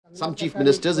Some chief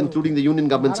ministers, including the union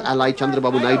government's ally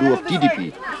Chandrababu Naidu of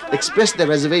TDP, expressed their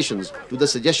reservations to the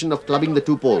suggestion of clubbing the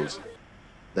two polls.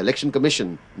 The Election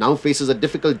Commission now faces a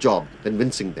difficult job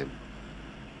convincing them.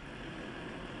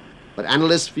 But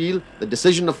analysts feel the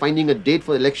decision of finding a date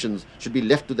for elections should be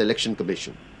left to the Election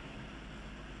Commission.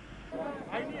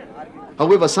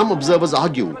 However, some observers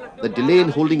argue that delay in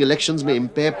holding elections may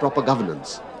impair proper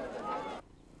governance.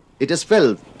 It is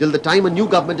felt till the time a new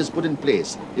government is put in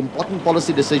place, important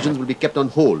policy decisions will be kept on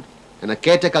hold and a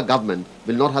caretaker government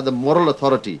will not have the moral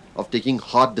authority of taking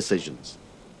hard decisions.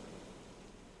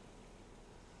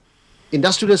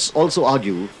 Industrialists also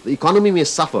argue the economy may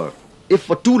suffer if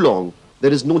for too long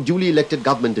there is no duly elected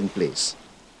government in place.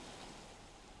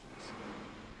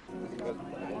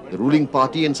 The ruling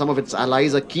party and some of its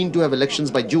allies are keen to have elections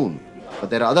by June, but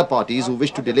there are other parties who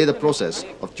wish to delay the process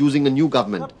of choosing a new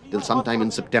government till sometime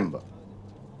in September.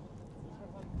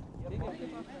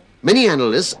 Many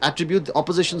analysts attribute the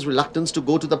opposition's reluctance to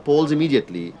go to the polls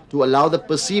immediately to allow the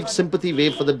perceived sympathy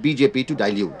wave for the BJP to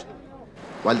dilute,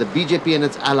 while the BJP and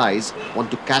its allies want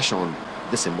to cash on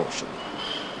this emotion.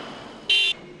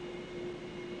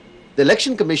 The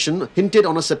Election Commission hinted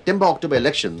on a September-October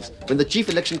elections when the Chief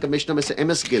Election Commissioner, Mr.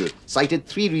 M.S. Gill, cited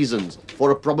 3 reasons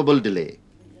for a probable delay.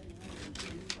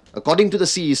 According to the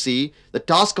CEC, the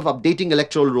task of updating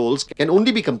electoral rolls can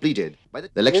only be completed by the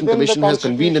Election Commission has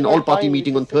convened an all-party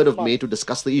meeting on 3rd of May to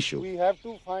discuss the issue.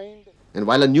 And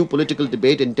while a new political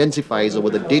debate intensifies over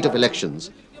the date of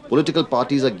elections, political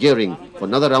parties are gearing for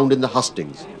another round in the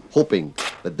hustings, hoping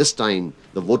that this time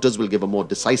the voters will give a more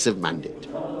decisive mandate.